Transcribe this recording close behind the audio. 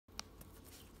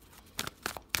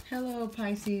Hello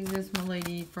Pisces, it's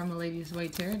Maladys from Maladys Way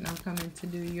Tarot, and I'm coming to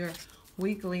do your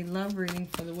weekly love reading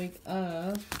for the week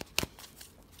of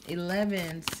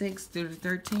 11/6 through the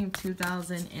 13th,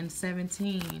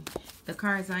 2017. The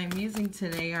cards I am using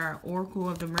today are Oracle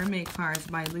of the Mermaid cards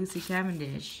by Lucy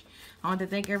Cavendish. I want to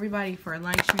thank everybody for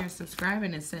liking, sharing,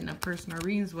 subscribing, and setting up personal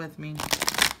readings with me.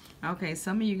 Okay,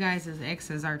 some of you guys as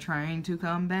exes are trying to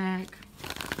come back.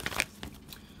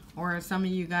 Or some of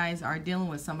you guys are dealing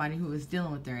with somebody who is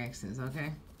dealing with their exes,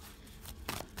 okay?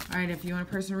 Alright, if you want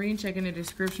a personal reading, check in the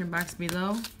description box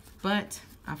below. But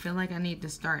I feel like I need to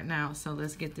start now, so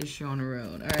let's get this show on the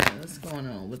road. Alright, what's going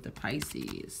on with the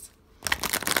Pisces?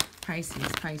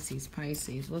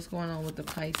 Pisces. What's going on with the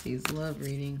Pisces love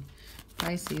reading?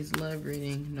 Pisces love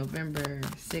reading, November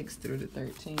 6th through the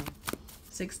 13th.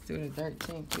 6th through the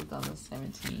 13th,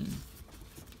 2017.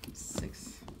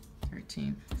 6th,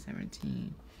 13th,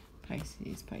 17.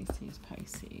 Pisces.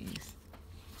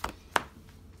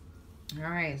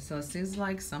 Alright, so it seems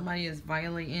like somebody is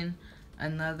violating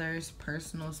another's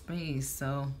personal space.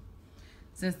 So,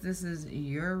 since this is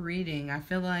your reading, I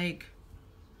feel like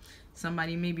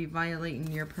somebody may be violating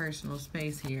your personal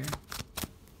space here.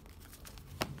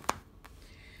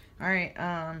 Alright,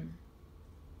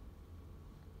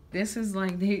 this is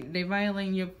like they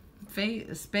violating your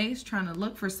space, trying to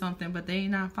look for something, but they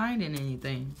not finding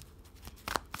anything.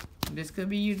 This could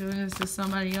be you doing this to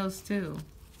somebody else too.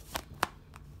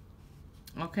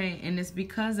 Okay, and it's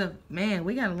because of, man,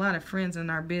 we got a lot of friends in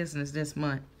our business this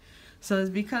month. So it's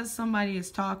because somebody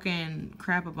is talking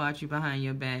crap about you behind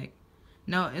your back.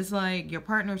 No, it's like your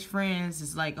partner's friends.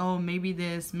 It's like, oh, maybe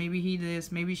this, maybe he this,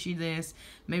 maybe she this,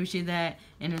 maybe she that.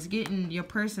 And it's getting your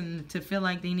person to feel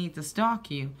like they need to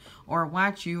stalk you or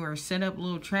watch you or set up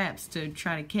little traps to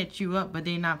try to catch you up, but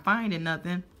they're not finding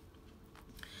nothing.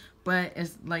 But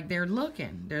it's like they're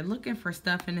looking for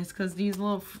stuff, and it's because these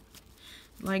little,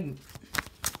 like,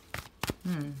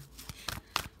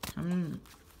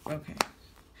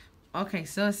 okay,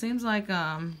 so it seems like,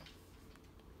 yeah,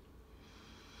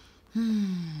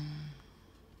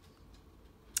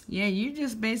 you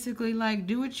just basically, like,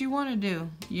 do what you want to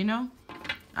do, you know?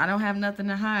 I don't have nothing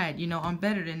to hide, you know, I'm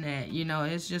better than that, you know?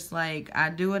 It's just like, I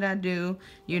do what I do,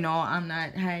 you know, I'm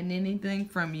not hiding anything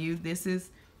from you. This is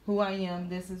who I am.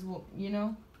 This is what, you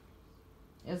know,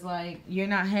 it's like you're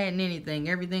not hiding anything.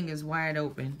 Everything is wide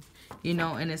open, you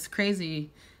know. And it's crazy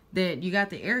that you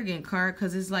got the arrogant card,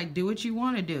 because it's like, do what you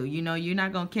want to do, you know. You're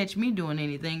not gonna catch me doing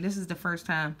anything. This is the first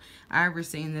time I ever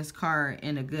seen this card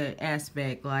in a good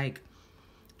aspect, like,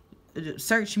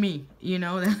 search me, you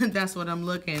know. That's what I'm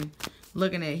looking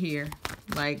at here.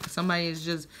 Like, somebody is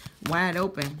just wide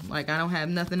open, like, I don't have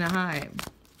nothing to hide.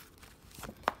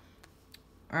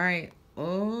 All right.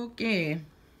 Okay.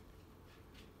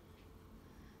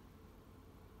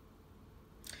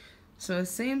 So it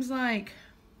seems like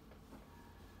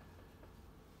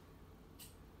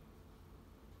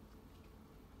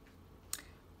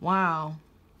wow.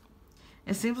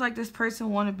 It seems like this person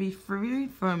want to be free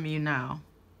from you now.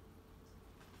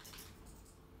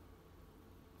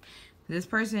 This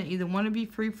person either want to be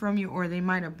free from you, or they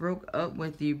might have broke up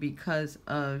with you because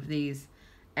of these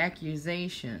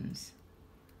accusations.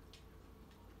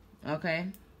 Okay,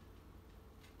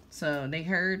 so they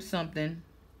heard something,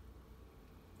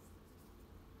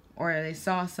 or they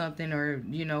saw something, or,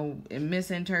 you know, it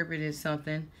misinterpreted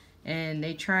something, and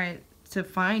they tried to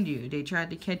find you. They tried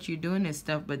to catch you doing this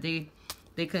stuff, but they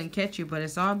couldn't catch you. But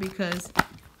it's all because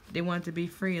they wanted to be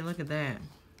free. Look at that.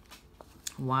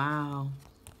 Wow.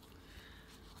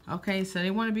 Okay, so they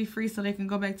want to be free so they can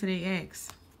go back to their ex.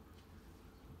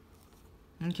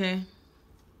 Okay.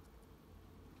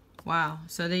 Wow,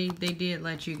 so they did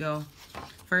let you go.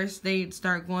 First, they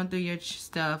start going through your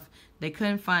stuff. They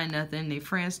couldn't find nothing. Their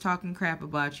friends talking crap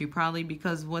about you, probably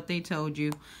because of what they told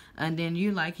you. And then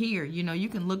you like, here, you know, you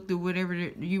can look through whatever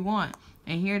you want.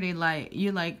 And here they like,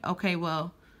 you're like, okay,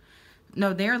 well,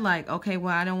 no, they're like, okay,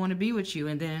 well, I don't want to be with you.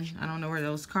 And then I don't know where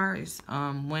those cards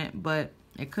went, but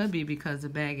it could be because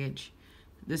of baggage.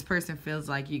 This person feels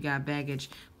like you got baggage.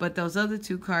 But those other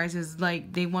two cards is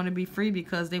like they want to be free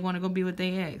because they want to go be with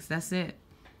their ex. That's it.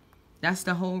 That's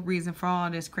the whole reason for all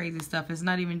this crazy stuff. It's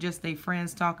not even just their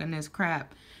friends talking this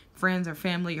crap. Friends or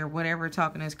family or whatever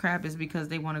talking this crap is because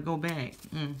they want to go back.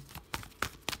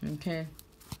 Okay.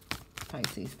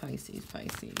 Pisces.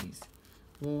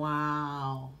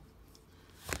 Wow.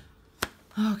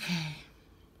 Okay.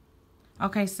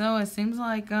 Okay, so it seems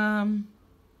like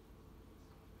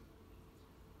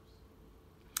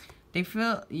you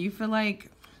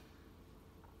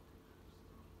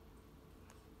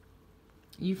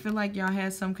feel like y'all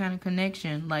had some kind of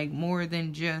connection, like more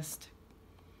than just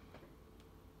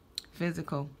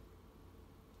physical.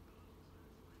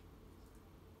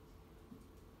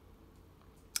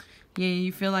 Yeah,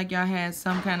 you feel like y'all had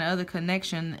some kind of other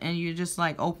connection and you just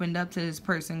like opened up to this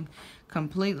person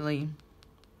completely.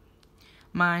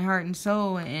 Mind, heart, and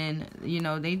soul. And, you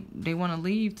know, they want to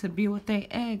leave to be with their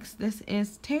ex. This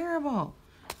is terrible.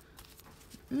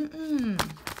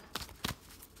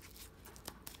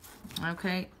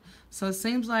 Okay. So it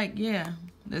seems like, yeah,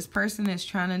 this person is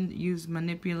trying to use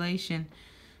manipulation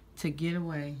to get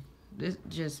away. This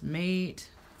just made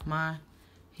my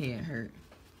head hurt.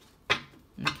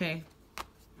 Okay.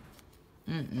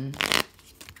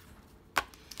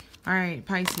 Alright,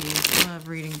 Pisces. Love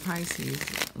reading. Pisces.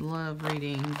 Love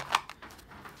reading.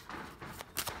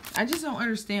 I just don't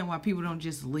understand why people don't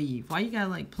just leave. Why you gotta,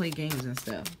 like, play games and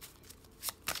stuff?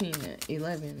 10,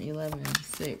 11, 11,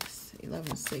 6.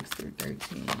 11, 6 through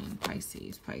 13.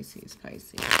 Pisces, Pisces,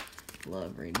 Pisces.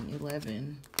 Love reading.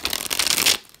 11,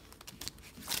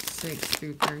 6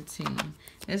 through 13.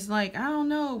 It's like, I don't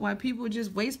know why people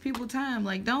just waste people's time.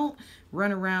 Like, don't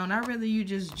run around. I'd rather you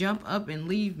just jump up and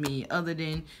leave me, other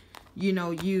than, you know,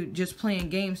 you just playing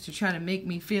games to try to make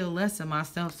me feel less of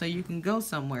myself so you can go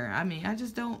somewhere. I mean, I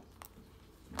just don't.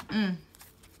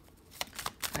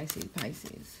 Pisces,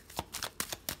 Pisces.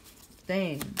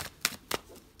 Dang.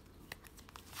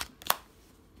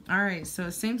 Alright, so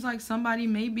it seems like somebody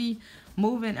may be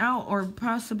moving out or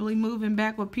possibly moving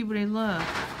back with people they love.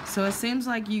 So it seems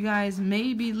like you guys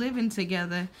may be living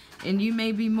together and you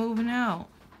may be moving out.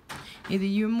 Either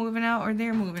you're moving out or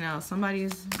they're moving out. Somebody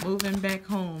is moving back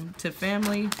home to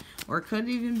family, or could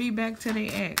even be back to their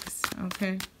ex.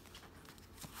 Okay.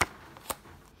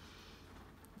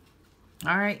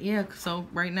 Alright, yeah. So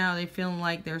right now they feeling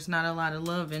like there's not a lot of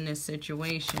love in this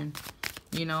situation.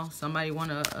 You know, somebody want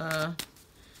to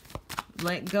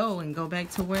let go and go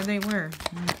back to where they were.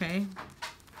 Okay.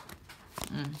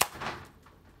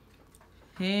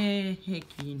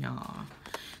 Hecky no.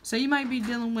 So you might be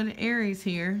dealing with an Aries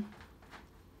here.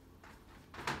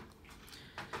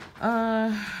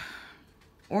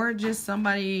 Or just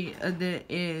somebody that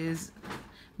is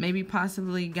maybe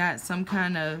possibly got some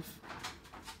kind of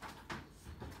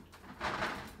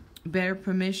better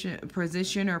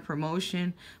position or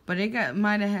promotion, but it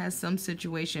might have had some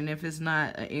situation, if it's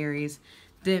not an Aries,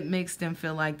 that makes them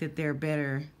feel like that they're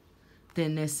better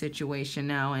than this situation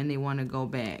now and they want to go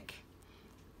back.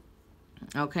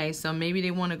 Okay, so maybe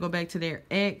they want to go back to their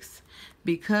ex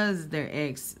because their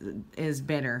ex is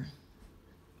better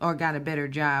or got a better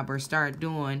job or start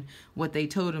doing what they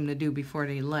told them to do before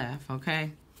they left.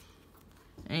 Okay,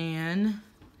 and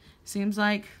seems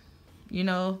like, you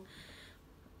know,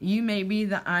 you may be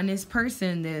the honest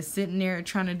person that's sitting there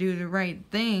trying to do the right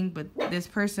thing, but this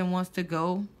person wants to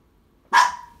go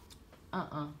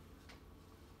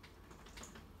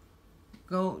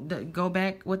go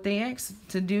back what they ex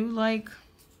to do. Like,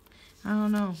 I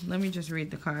don't know, let me just read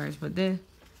the cards. But this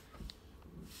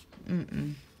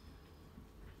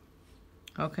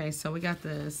okay, so we got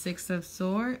the Six of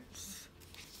Swords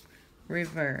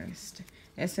reversed.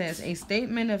 It says a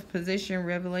statement of position,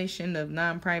 revelation of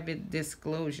non-private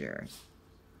disclosure.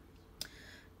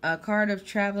 A card of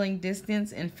traveling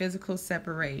distance and physical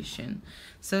separation.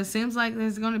 So it seems like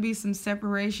there's going to be some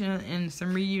separation and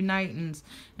some reunitings,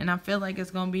 and I feel like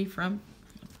it's going to be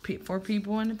for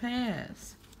people in the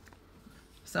past.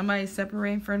 Somebody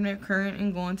separating from their current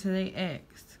and going to their ex.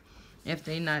 If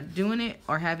they're not doing it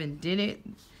or haven't did it,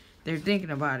 they're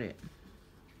thinking about it.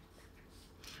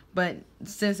 But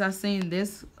since I've seen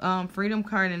this freedom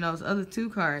card and those other two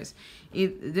cards,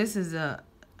 this is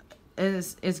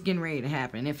it's getting ready to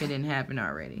happen if it didn't happen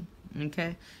already.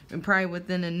 Okay, and probably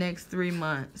within the next 3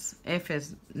 months, if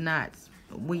it's not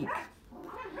a week.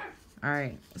 All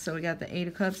right, so we got the Eight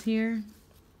of Cups here,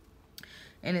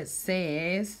 and it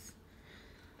says,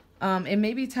 it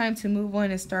may be time to move on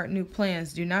and start new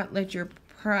plans. Do not let your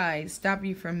pride stop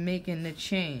you from making the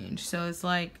change. So it's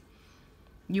like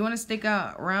you want to stick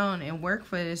around and work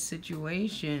for this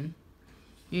situation,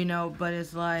 you know, but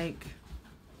it's like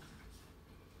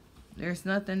there's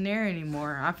nothing there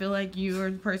anymore. I feel like you're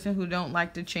the person who don't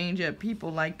like to change up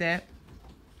people like that,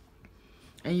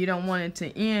 and you don't want it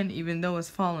to end even though it's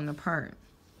falling apart.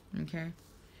 Okay.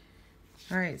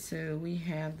 All right, so we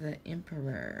have the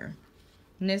Emperor.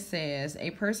 And this says, a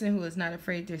person who is not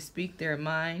afraid to speak their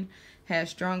mind, has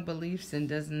strong beliefs, and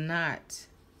does not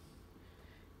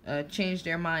change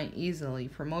their mind easily.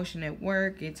 Promotion at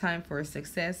work, a time for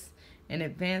success and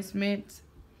advancement,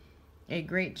 a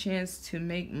great chance to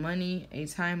make money, a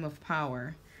time of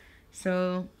power.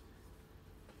 So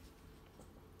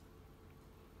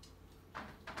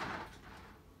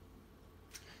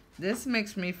this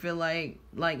makes me feel like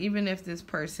even if this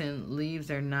person leaves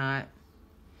or not,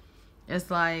 it's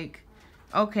like,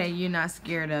 okay, you're not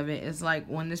scared of it. It's like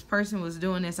when this person was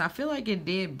doing this, I feel like it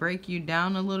did break you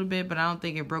down a little bit, but I don't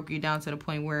think it broke you down to the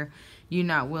point where you're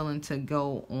not willing to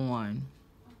go on.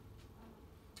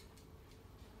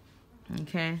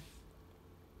 Okay.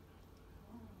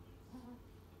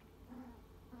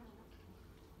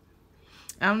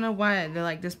 I don't know why they're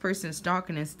like this person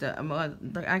stalking and stuff.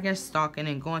 I guess stalking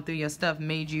and going through your stuff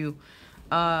made you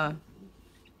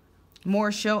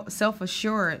more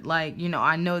self-assured. Like, you know,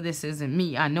 I know this isn't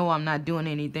me. I know I'm not doing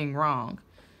anything wrong.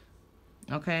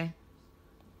 Okay.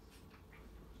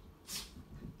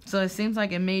 So it seems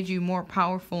like it made you more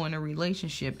powerful in a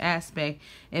relationship aspect.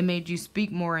 It made you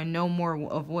speak more and know more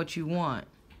of what you want.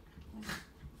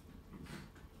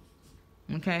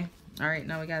 Okay. All right.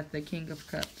 Now we got the King of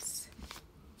Cups.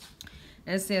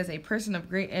 It says a person of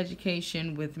great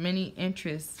education with many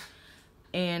interests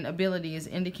and abilities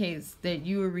indicates that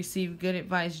you will receive good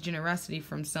advice, generosity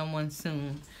from someone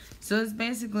soon. So it's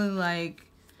basically like,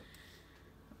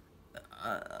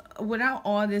 without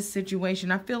all this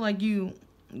situation, I feel like you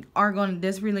are going to,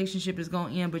 this relationship is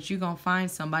going to end, but you're going to find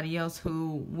somebody else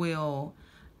who will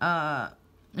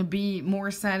be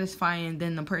more satisfying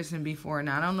than the person before.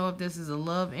 Now, I don't know if this is a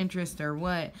love interest or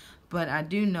what, but I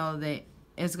do know that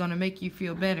it's going to make you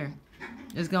feel better.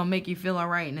 It's going to make you feel all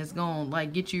right, and it's going to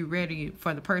like get you ready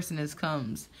for the person that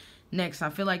comes next. I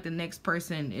feel like the next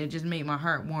person, it just made my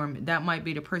heart warm. That might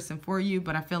be the person for you,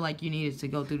 but I feel like you needed to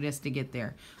go through this to get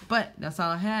there. But that's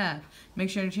all I have. Make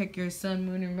sure to check your sun,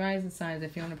 moon, and rising signs.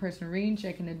 If you want a personal reading,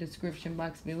 check in the description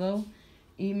box below.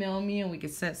 Email me and we can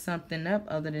set something up.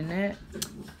 Other than that,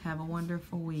 have a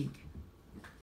wonderful week.